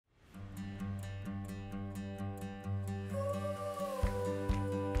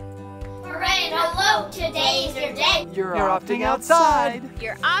saying hello, today's your day. You're opting outside.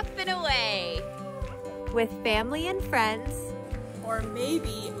 You're off and away. With family and friends. Or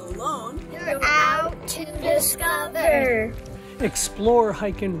maybe alone. You're out to discover. Explore,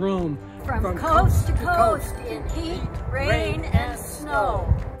 hike, and roam. From coast to coast in heat, rain, and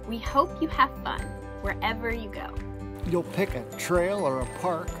snow. We hope you have fun wherever you go. You'll pick a trail or a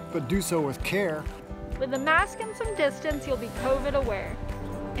park, but do so with care. With a mask and some distance, you'll be COVID aware.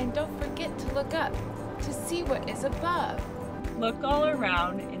 And don't forget to look up to see what is above. Look all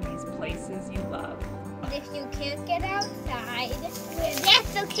around in these places you love. If you can't get outside,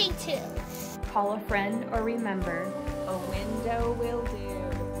 that's okay too. Call a friend or remember, a window will do.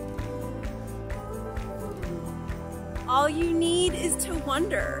 All you need is to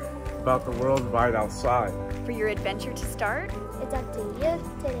wonder about the world wide outside. For your adventure to start, it's up to you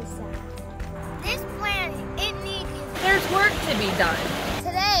to decide. This planet, it needs you. There's work to be done.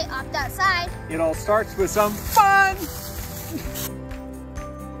 Today, opt outside. It all starts with some fun!